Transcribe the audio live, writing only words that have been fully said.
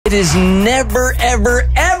It is never,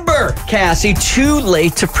 ever, ever, Cassie, too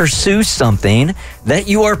late to pursue something that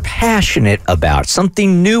you are passionate about,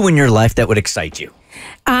 something new in your life that would excite you.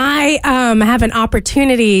 I have an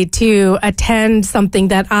opportunity to attend something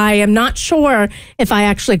that I am not sure if I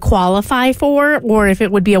actually qualify for or if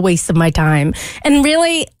it would be a waste of my time. And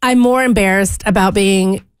really, I'm more embarrassed about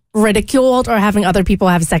being ridiculed or having other people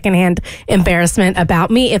have secondhand embarrassment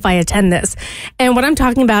about me if I attend this. And what I'm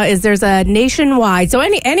talking about is there's a nationwide, so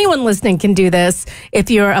anyone listening can do this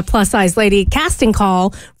if you're a plus size lady, casting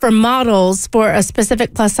call for models for a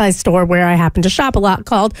specific plus size store where I happen to shop a lot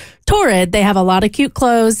called Torrid. They have a lot of cute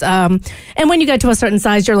clothes. And when you get to a certain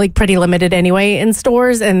size, you're like pretty limited anyway in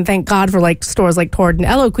stores. And thank God for like stores like Torrid and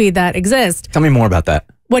Eloquii that exist. Tell me more about that.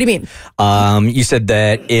 What do you mean? You said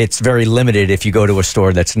that it's very limited if you go to a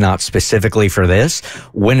store that's not specifically for this.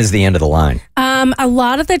 When is the end of the line? A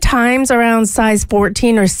lot of the times around size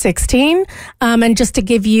 14 or 16. And just to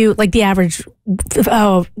give you like the average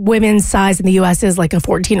women's size in the U.S. is like a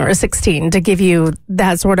 14 or a 16 to give you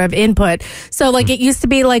that sort of input. So like it used to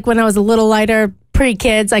be like when I was a little lighter,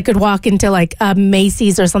 pre-kids, I could walk into like a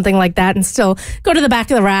Macy's or something like that and still go to the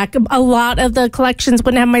back of the rack. A lot of the collections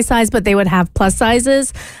wouldn't have my size, but they would have plus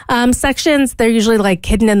sizes sections. They're usually like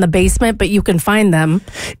hidden in the basement, but you can find them.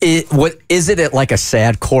 What is it like a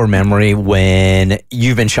sad core memory when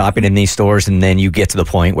you've been shopping in these stores and then you get to the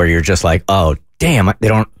point where you're just like, oh, damn, they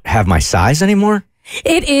don't have my size anymore?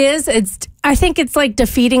 It is. I think it's like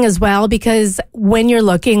defeating as well because when you're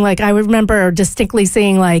looking, like I remember distinctly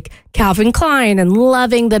seeing like Calvin Klein and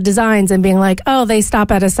loving the designs and being like, oh, they stop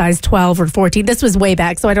at a size 12 or 14. This was way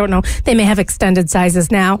back, so I don't know. They may have extended sizes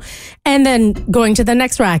now. And then going to the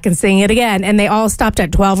next rack and seeing it again, and they all stopped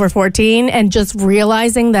at 12 or 14 and just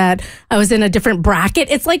realizing that I was in a different bracket.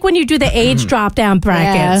 It's like when you do the age drop down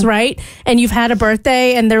brackets, right? And you've had a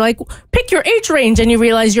birthday and they're like, pick your age range, and you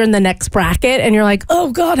realize you're in the next bracket and you're like,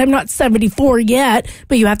 oh God, I'm not 74 yet,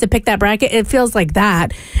 but you have to pick that bracket. It feels like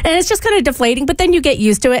that. And it's just kind of deflating, but then you get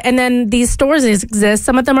used to it. And then these stores exist.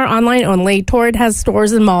 Some of them are online only. Torrid has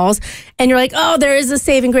stores and malls. And you're like, oh, there is a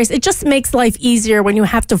saving grace. It just makes life easier when you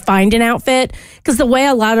have to find an outfit. Because the way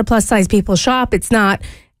a lot of plus size people shop, it's not,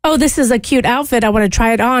 oh, this is a cute outfit, I want to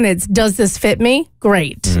try it on. It's, does this fit me?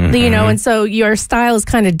 Great. Mm-hmm. You know, and so your style is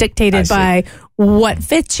kind of dictated by what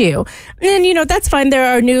fits you. And, you know, that's fine.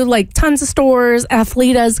 There are new, like, tons of stores.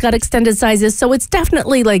 Athleta's got extended sizes. So it's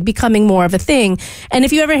definitely, like, becoming more of a thing. And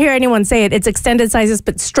if you ever hear anyone say it, it's extended sizes,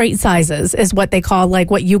 but straight sizes is what they call, like,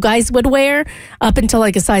 what you guys would wear up until,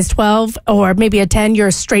 like, a size 12 or maybe a 10, you're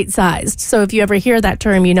straight sized. So if you ever hear that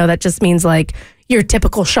term, you know that just means, like, your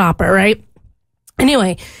typical shopper, right?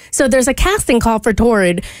 Anyway, so there's a casting call for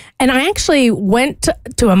Torrid, and I actually went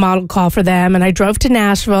to a model call for them, and I drove to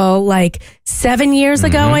Nashville like 7 years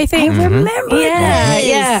ago, I think. I remember this.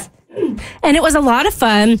 Yeah. And it was a lot of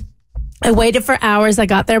fun. I waited for hours. I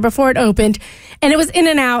got there before it opened, and it was in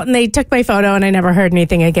and out, and they took my photo, and I never heard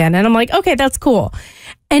anything again. And I'm like, okay, that's cool.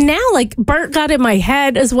 And now, like, Bert got in my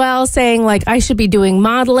head as well, saying, like, I should be doing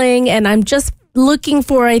modeling, and I'm just looking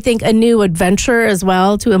for, I think, a new adventure as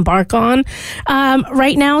well to embark on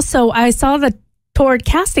right now. So I saw the Torrid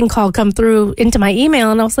casting call come through into my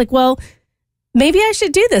email, and I was like, well, maybe I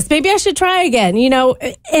should do this. Maybe I should try again. You know,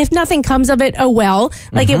 if nothing comes of it, oh well.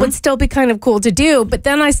 Like, it would still be kind of cool to do. But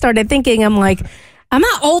then I started thinking, I'm like, I'm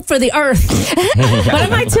not old for the earth, but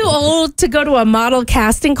am I too old to go to a model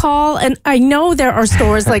casting call? And I know there are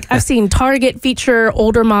stores, like I've seen Target feature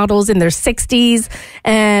older models in their 60s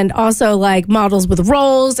and also like models with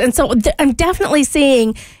rolls. And so I'm definitely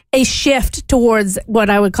seeing a shift towards what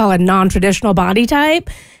I would call a non-traditional body type.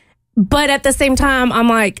 But at the same time, I'm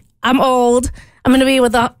like, I'm old. I'm going to be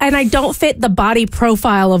and I don't fit the body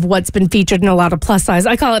profile of what's been featured in a lot of plus size.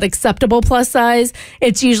 I call it acceptable plus size.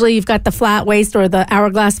 It's usually you've got the flat waist or the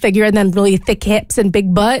hourglass figure and then really thick hips and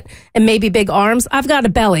big butt and maybe big arms. I've got a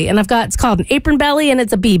belly and it's called an apron belly and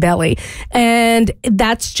it's a bee belly. And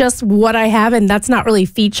that's just what I have. And that's not really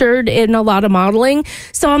featured in a lot of modeling.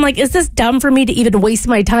 So I'm like, is this dumb for me to even waste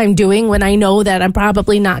my time doing when I know that I'm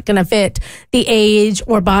probably not going to fit the age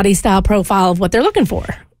or body style profile of what they're looking for?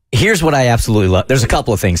 Here's what I absolutely love. There's a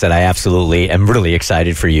couple of things that I absolutely am really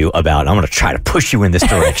excited for you about. I'm going to try to push you in this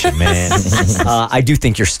direction, man. I do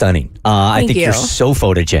think you're stunning. I think you're so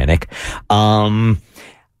photogenic.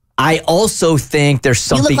 I also think there's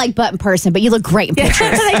something... You look like Butt in person, but you look great in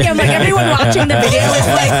pictures. I'm like, everyone watching the video is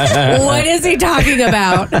like, what is he talking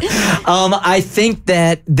about? I think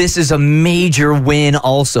that this is a major win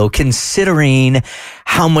also, considering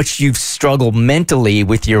how much you've struggled mentally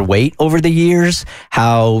with your weight over the years,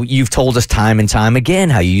 how you've told us time and time again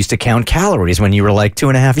how you used to count calories when you were like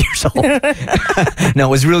 2.5 years old. No,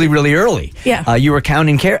 it was really, really early. Yeah. You were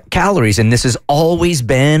counting calories, and this has always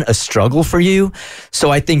been a struggle for you.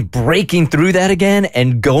 So I think breaking through that again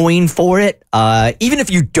and going for it, even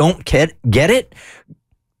if you don't get it,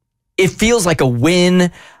 it feels like a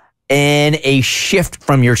win and a shift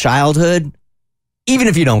from your childhood, even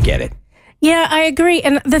if you don't get it. Yeah, I agree.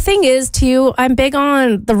 And the thing is, too, I'm big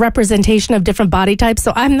on the representation of different body types.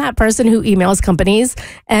 So I'm that person who emails companies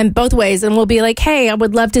and both ways and will be like, hey, I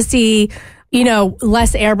would love to see,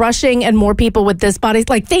 less airbrushing and more people with this body.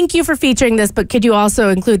 Like, thank you for featuring this, but could you also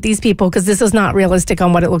include these people? Because this is not realistic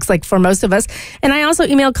on what it looks like for most of us. And I also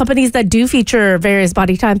email companies that do feature various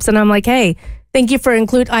body types. And I'm like, hey, thank you for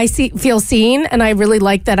I feel seen, and I really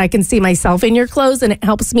like that I can see myself in your clothes, and it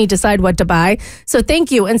helps me decide what to buy. So thank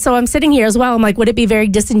you. And so I'm sitting here as well. I'm like, would it be very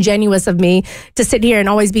disingenuous of me to sit here and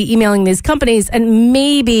always be emailing these companies and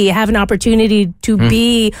maybe have an opportunity to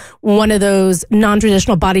be one of those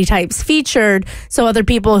non-traditional body types featured, so other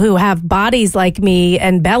people who have bodies like me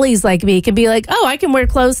and bellies like me can be like, oh, I can wear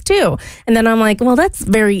clothes too. And then I'm like, well, that's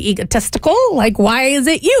very egotistical. Like, why is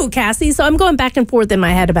it you, Cassie? So I'm going back and forth in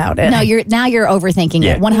my head about it. No, you're overthinking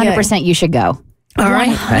it. 100% you should go. All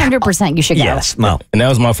right. 100% you should go. Yes, Mo. And that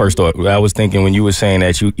was my first thought. I was thinking when you were saying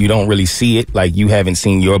that you don't really see it, like you haven't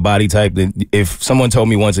seen your body type. Then if someone told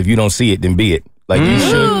me once, if you don't see it, then be it. Like you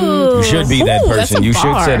should be that person. You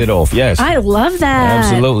should set it off. Yes. I love that.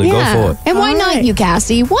 Absolutely. Yeah. Go for it. And why not you,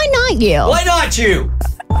 Cassie? Why not you? Why not you?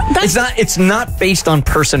 It's not based on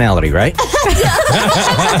personality, right? No,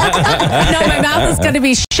 my mouth is going to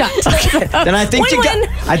be shut. Then I think you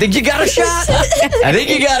got a shot. I think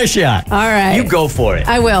you got a shot. All right. You go for it.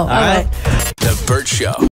 I will. All right. The Bert Show.